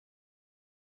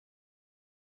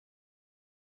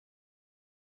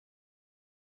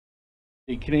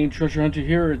Hey, Canadian Treasure Hunter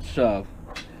here. It's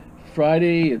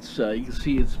Friday. It's you can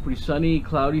see it's pretty sunny,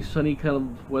 cloudy, sunny kind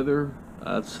of weather.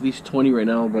 It's at least 20 right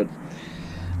now, but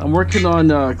I'm working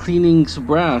on cleaning some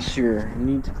brass here. I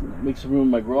need to make some room in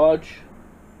my garage.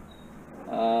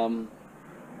 Cleaning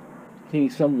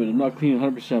some of it. I'm not cleaning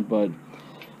 100%, but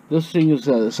this thing is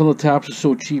some of the taps are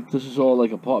so cheap. This is all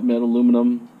like a pot metal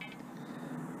aluminum,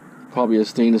 probably a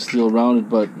stainless steel around it,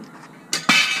 but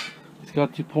it's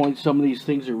got 2 points. Some of these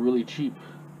things are really cheap.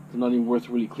 They're not even worth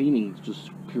really cleaning. It's just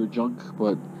pure junk.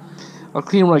 But I'll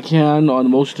clean what I can on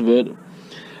most of it.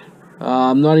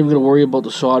 I'm not even going to worry about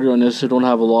the solder on this. I don't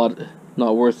have a lot.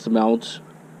 Not worth the amounts.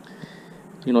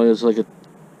 You know, there's like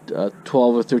a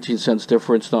 12 or 13 cents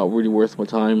difference. Not really worth my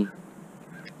time.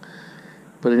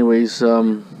 But anyways,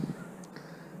 some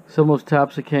of those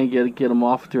taps I can't get them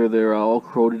off there. They're all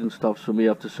corroded and stuff. So maybe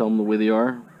I have to sell them the way they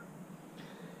are,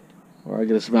 or I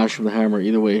gotta smash them with a hammer.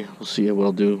 Either way, we'll see what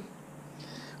I'll do.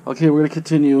 Okay, we're gonna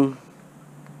continue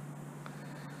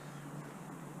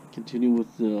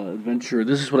with the adventure.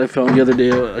 This is what I found the other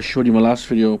day. I showed you in my last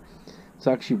video. It's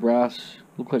actually brass.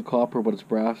 Look like copper, but it's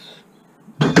brass.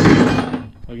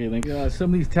 Okay, thanks. Yeah,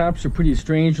 some of these taps are pretty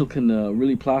strange looking,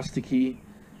 really plasticky.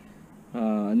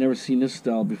 I've never seen this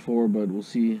style before, but we'll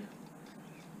see.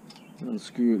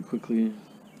 Unscrew it quickly.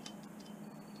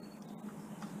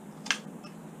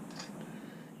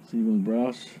 It's even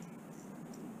brass,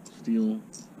 steel.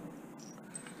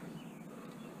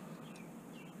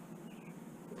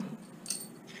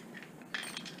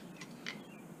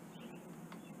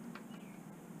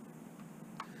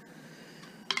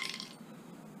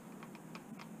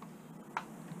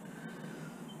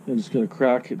 I just gotta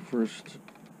crack it first.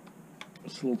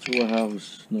 This little tool I have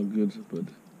is no good, but okay,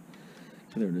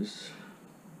 there it is.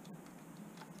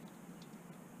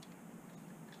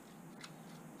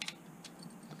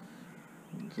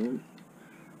 Okay.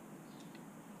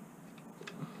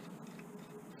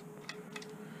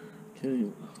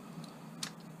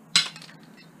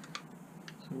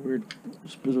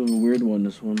 It's a bit of a weird one,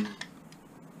 this one.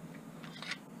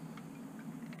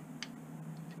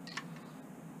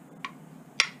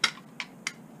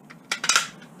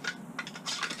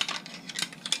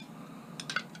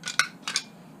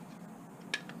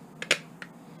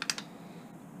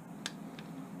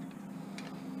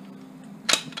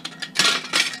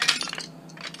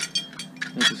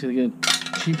 As you see, they get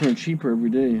cheaper and cheaper every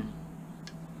day.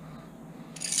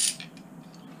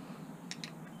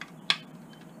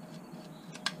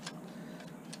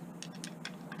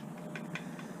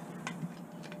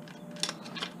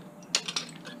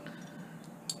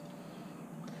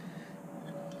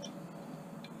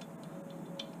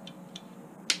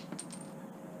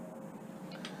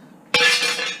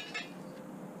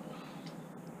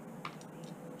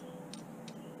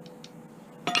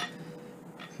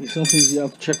 See, some things you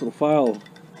have to check with a file.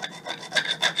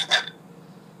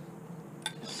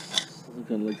 Look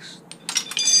at like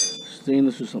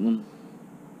stainless or something.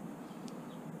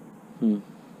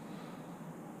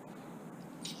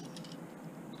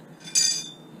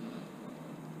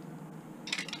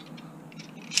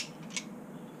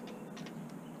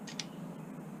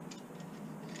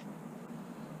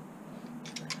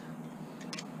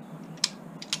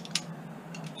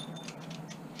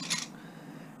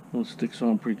 Well, it sticks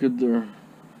on pretty good there.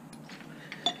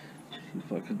 See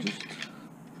if I can just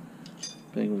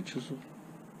bang with a chisel.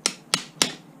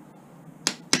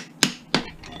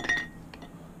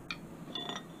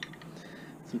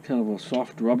 It's a kind of a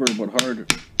soft rubber but hard.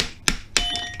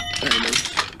 There it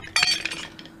is.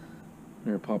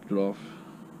 There, popped it off.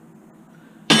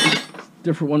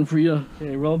 Different one for you.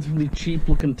 Okay, relatively cheap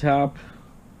looking tap.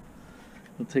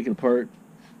 I'll take it apart.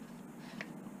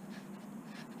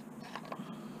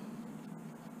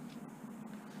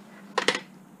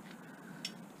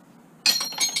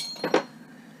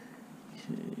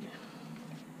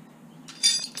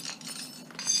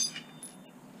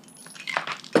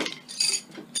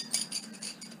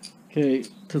 Okay,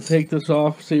 to take this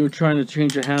off, say you're trying to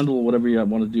change a handle or whatever you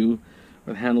want to do,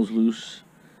 or the handle's loose,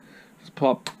 just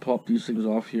pop these things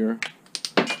off here.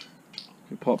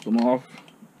 You pop them off.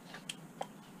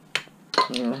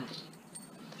 There. And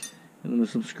then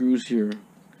there's some screws here.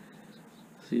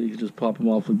 See, you can just pop them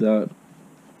off like that.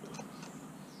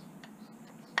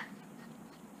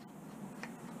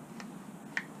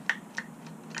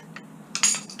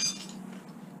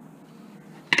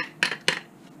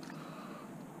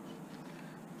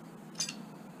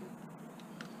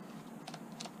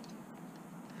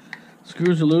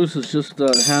 Screws are loose. It's just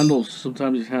handles.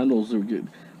 Sometimes these handles are get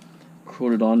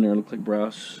corroded on there. Look like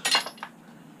brass.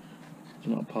 It's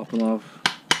not popping off.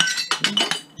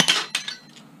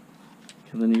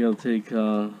 And then you gotta take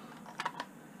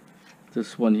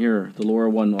this one here, the lower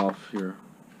one, off here.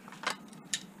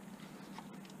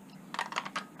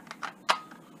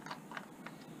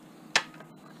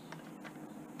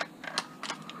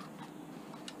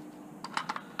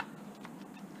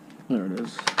 There it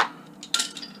is. So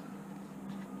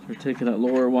we're taking that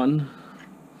lower one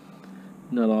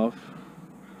nut off.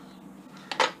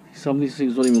 Some of these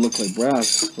things don't even look like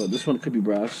brass, but this one could be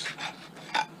brass.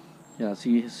 Yeah,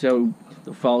 see how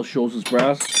the file shows it's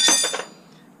brass?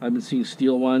 I've been seeing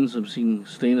steel ones, I've seen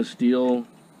stainless steel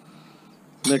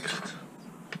mixed.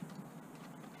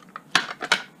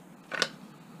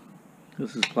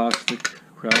 This is plastic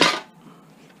crap.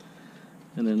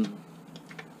 And then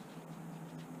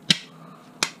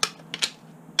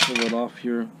pull it off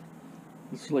here.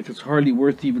 It's like it's hardly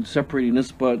worth even separating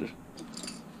this, but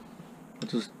I'll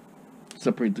just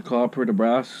separate the copper, the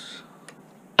brass.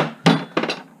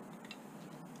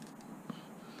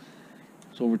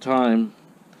 So over time,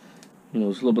 you know,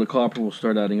 this little bit of copper will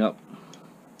start adding up.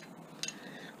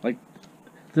 Like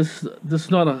this is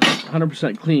not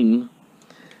 100% clean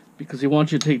because they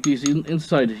want you to take these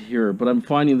inside here, but I'm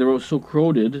finding they're so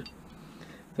corroded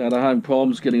that I'm having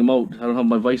problems getting them out. I don't have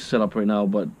my vise set up right now,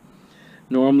 but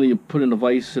normally you put in a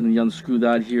vise and you unscrew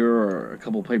that here or a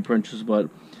couple pipe wrenches, but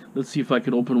let's see if I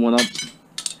can open one up.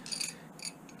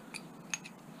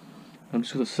 I'm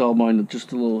just going to sell mine at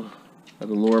just a little at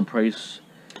a lower price.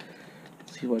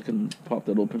 See if I can pop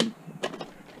that open.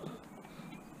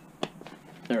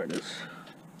 There it is.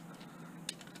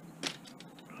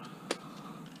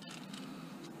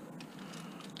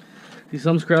 See,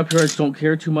 some scrapyards don't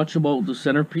care too much about the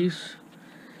centerpiece,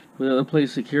 but the other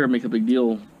place they care, make a big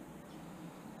deal.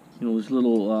 You know, there's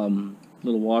little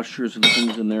little washers and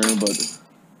things in there, but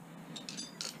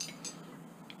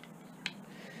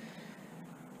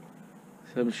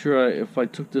I'm sure if I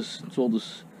took this and sold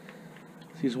this,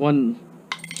 there's one.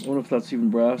 I wonder if that's even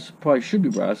brass. Probably should be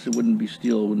brass. It wouldn't be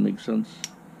steel. It wouldn't make sense.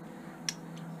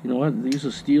 You know what? They use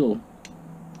a steel.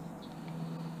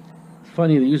 It's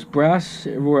funny. They use brass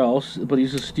everywhere else, but they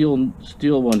use a steel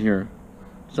one here.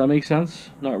 Does that make sense?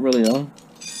 Not really, huh?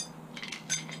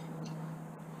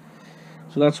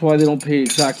 So that's why they don't pay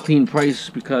exact clean price,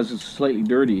 because it's slightly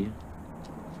dirty.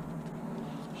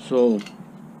 So,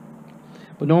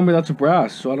 but normally that's a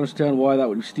brass. So I don't understand why that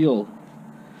would be steel.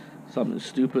 Something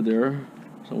stupid there.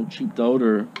 Someone cheaped out,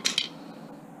 or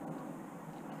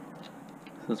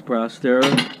that's brass there.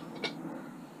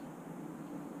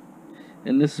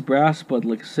 And this is brass, but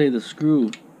like I say, the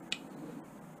screw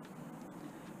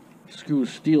is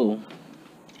steel.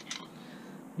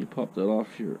 You pop that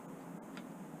off here,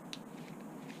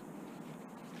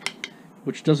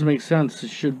 which doesn't make sense. It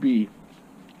should be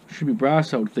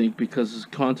brass, I would think, because it's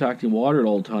contacting water at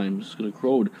all times. It's going to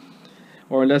corrode,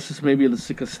 or unless it's maybe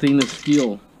like a stainless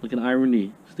steel, like an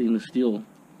irony stainless steel.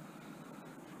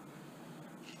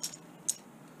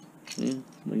 Okay,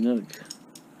 magnetic.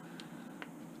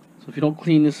 So if you don't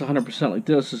clean this 100% like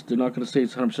this, they're not going to say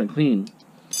it's 100% clean.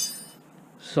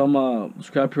 Some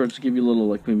scrapyards give you a little,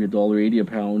 like maybe $1.80 a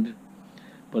pound,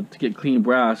 but to get clean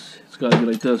brass, it's got to be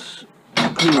like this,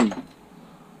 clean,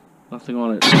 nothing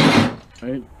on it.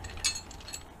 Right?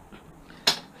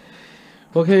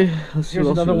 Okay, let's see. Here's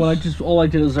another one. All I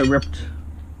did is I ripped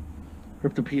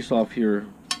a piece off here.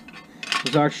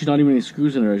 There's actually not even any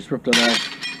screws in there. I just ripped that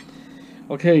off.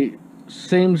 Okay,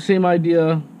 same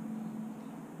idea.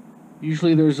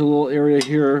 Usually there's a little area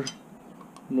here,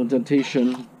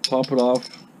 indentation. Pop it off.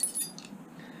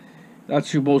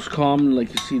 That's your most common. Like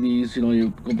you see these, you know,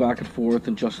 you go back and forth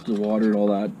and adjust the water and all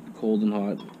that, cold and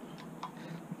hot.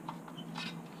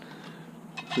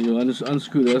 So you'll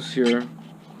unscrew this here.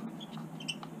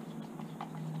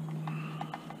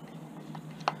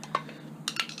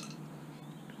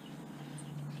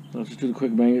 Let's just do the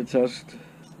quick magnet test.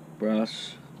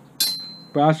 Brass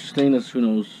or stainless, who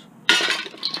knows.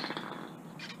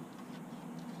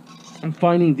 I'm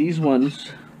finding these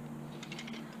ones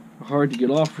are hard to get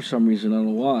off for some reason. I don't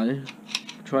know why.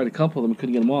 I tried a couple of them,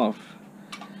 couldn't get them off.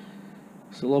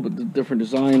 It's a little bit different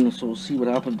design, so we'll see what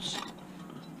happens.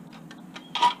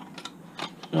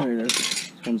 Alright,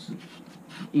 this one's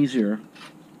easier.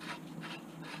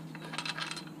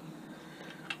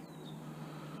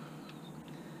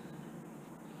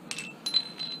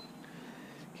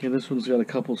 Okay, this one's got a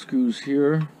couple screws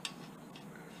here.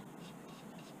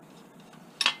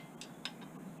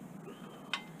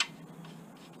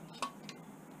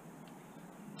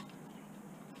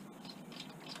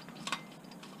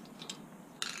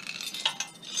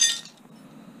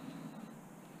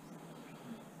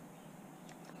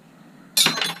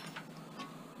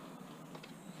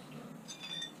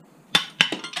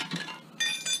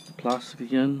 plastic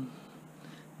again,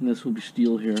 and this will be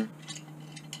steel here.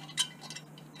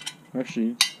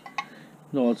 Actually,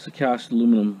 no, it's a cast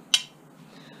aluminum.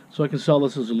 So I can sell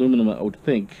this as aluminum, I would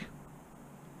think.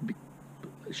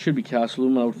 It should be cast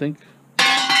aluminum, I would think.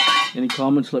 Any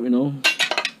comments, let me know.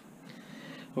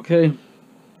 Okay.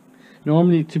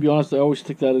 Normally, to be honest, I always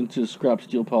stick that into scrap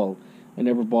steel pile. I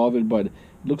never bothered, but it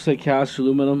looks like cast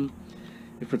aluminum.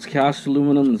 If it's cast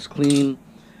aluminum and it's clean,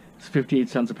 it's 58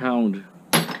 cents a pound.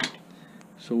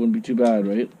 So it wouldn't be too bad,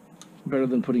 right? Better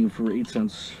than putting it for 8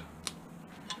 cents.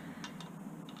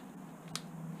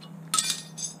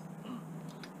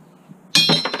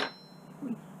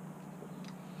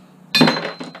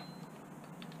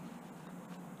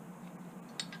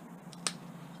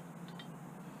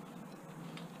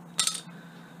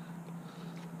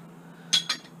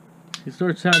 It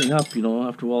starts adding up, you know,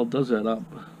 after a while it does add up.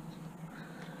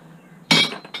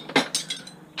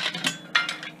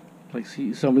 Like,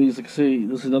 see, some of these, like, say,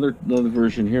 this is another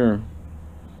version here.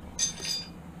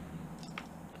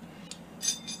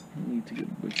 I need to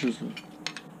get pictures.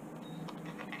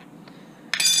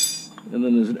 And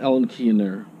then there's an Allen key in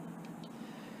there.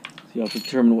 So you have to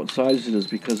determine what size it is,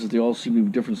 because they all seem to be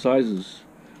different sizes.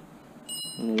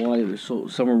 I don't know why. They're so,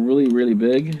 some are really, really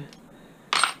big.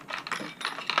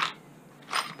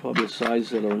 Probably a size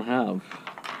that I don't have.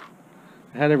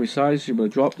 I had every size here, but I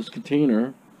dropped this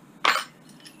container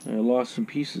and I lost some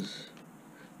pieces.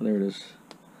 Oh, there it is.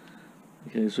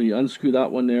 Okay, so you unscrew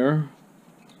that one there.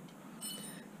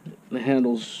 The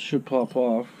handles should pop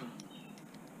off.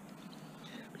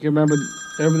 You remember,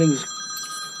 everything's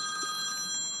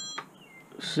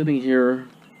sitting here.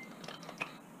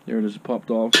 There it is, popped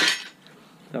off.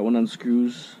 That one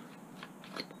unscrews.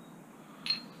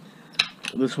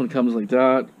 This one comes like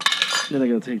that. Then I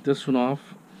gotta take this one off.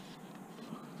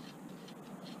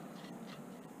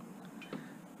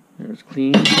 There, it's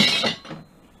clean.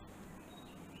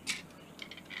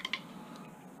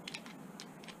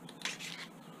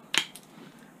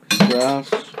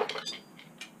 Brass.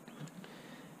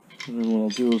 And then what I'll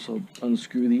do is I'll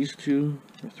unscrew these two.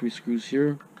 There are 3 screws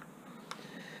here.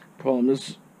 Problem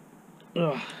is,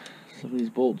 some of these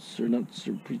bolts or nuts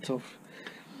are pretty tough.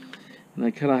 And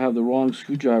I kind of have the wrong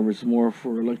screwdriver. It's more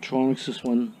for electronics, this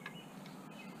one.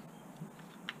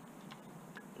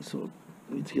 So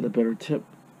I need to get a better tip.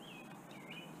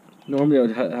 Normally I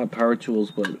would have power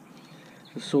tools, but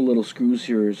there's so little screws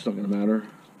here, it's not going to matter.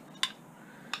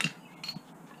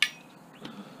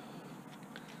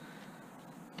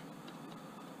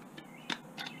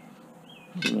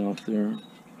 Get off there.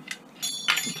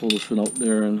 I'll pull this one out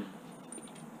there and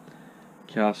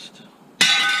cast.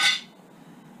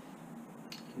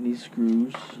 These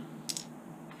screws,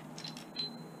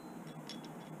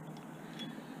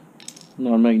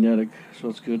 non-magnetic, so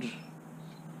that's good.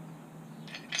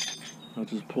 I'll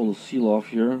just pull the seal off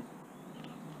here.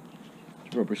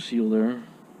 Rubber seal there.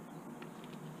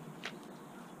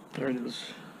 There it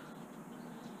is.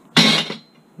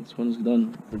 This one's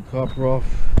done. The copper off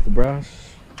the brass.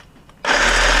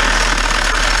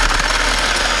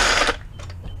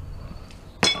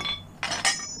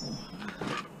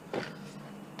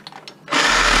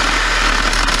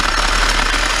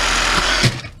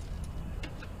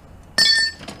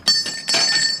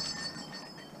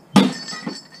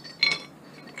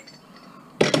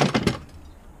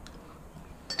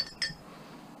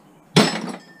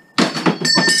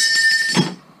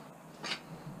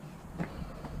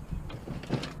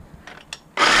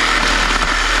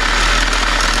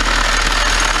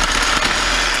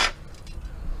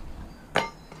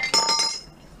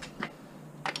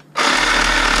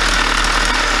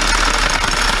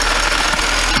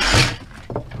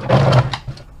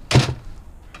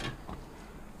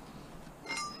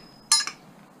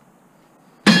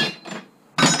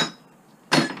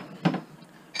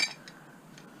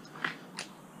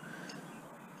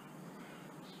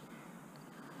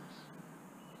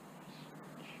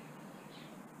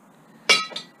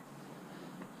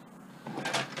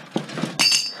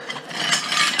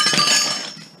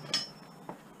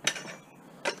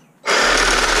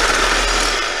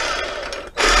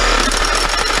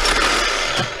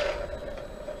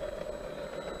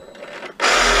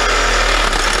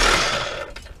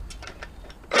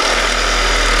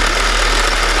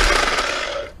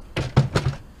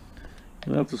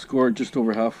 I have to score it just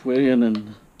over halfway, and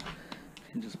then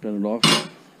you just bend it off.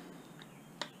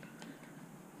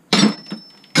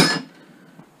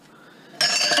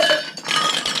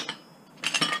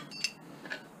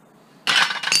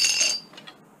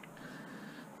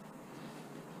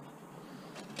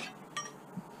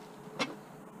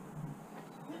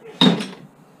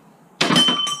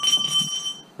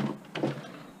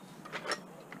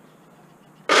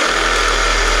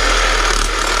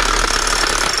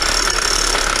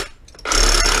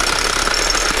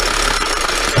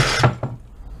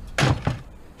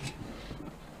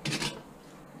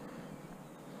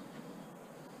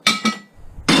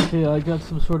 Okay, I got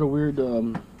some sort of weird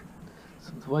some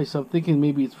device. I'm thinking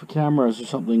maybe it's for cameras or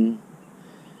something.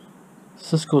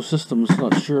 Cisco Systems,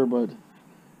 not sure, but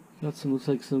got some, looks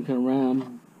like some kind of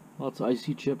RAM. Lots of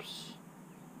IC chips.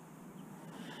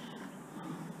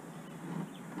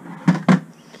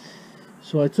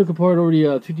 So I took apart already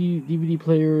 2 DVD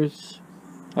players,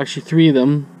 actually 3 of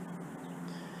them.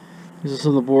 These are some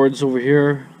of the boards over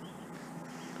here.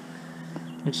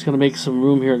 I'm just gonna make some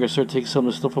room here. I'm gonna start taking some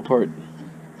of the stuff apart.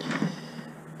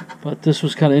 But this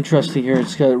was kind of interesting here.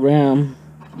 It's got RAM,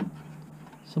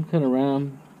 some kind of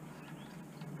RAM.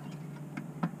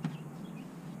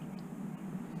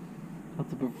 I'll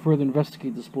have to further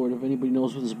investigate this board. If anybody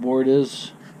knows what this board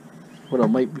is, what it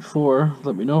might be for,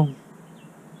 let me know.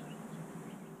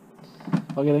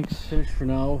 Okay, thanks. Finished for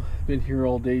now. Been here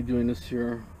all day doing this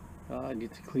here. I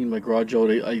need to clean my garage out.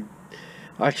 I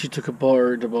actually took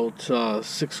apart about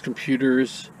 6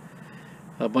 computers,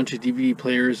 a bunch of DVD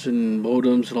players and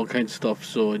modems and all kinds of stuff.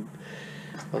 So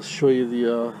I'll show you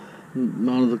the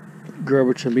amount of the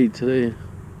garbage I made today.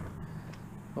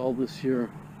 All this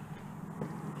here.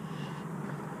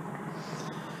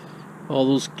 All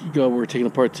those were taken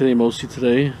apart today, mostly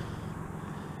today.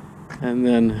 And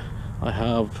then I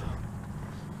have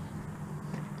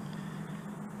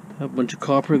a bunch of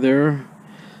copper there,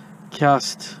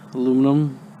 cast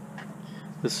aluminum.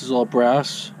 This is all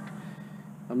brass.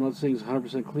 I'm not saying it's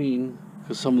 100% clean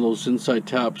because some of those inside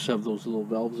taps have those little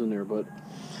valves in there, but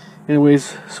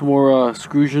anyways, some more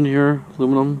screws in here,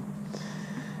 aluminum.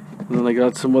 And then I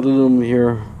got some other aluminum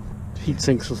here, heat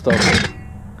sinks and stuff.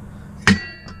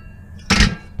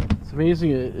 It's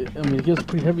amazing. I mean, it gets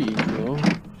pretty heavy, you know.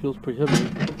 It feels pretty heavy.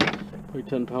 Probably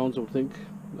 10 pounds, I would think.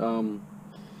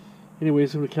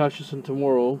 Anyways, I'm going to cash this in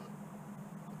tomorrow.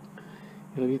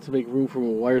 And I need to make room for my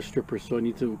wire stripper, so I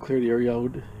need to clear the area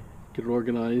out, get it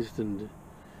organized, and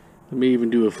I may even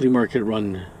do a flea market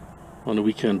run on the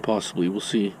weekend, possibly. We'll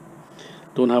see.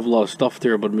 Don't have a lot of stuff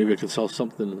there, but maybe I can sell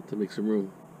something to make some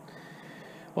room.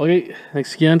 Okay,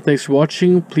 thanks again. Thanks for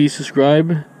watching. Please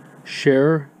subscribe,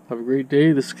 share. Have a great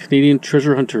day. This is Canadian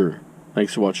Treasure Hunter.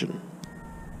 Thanks for watching.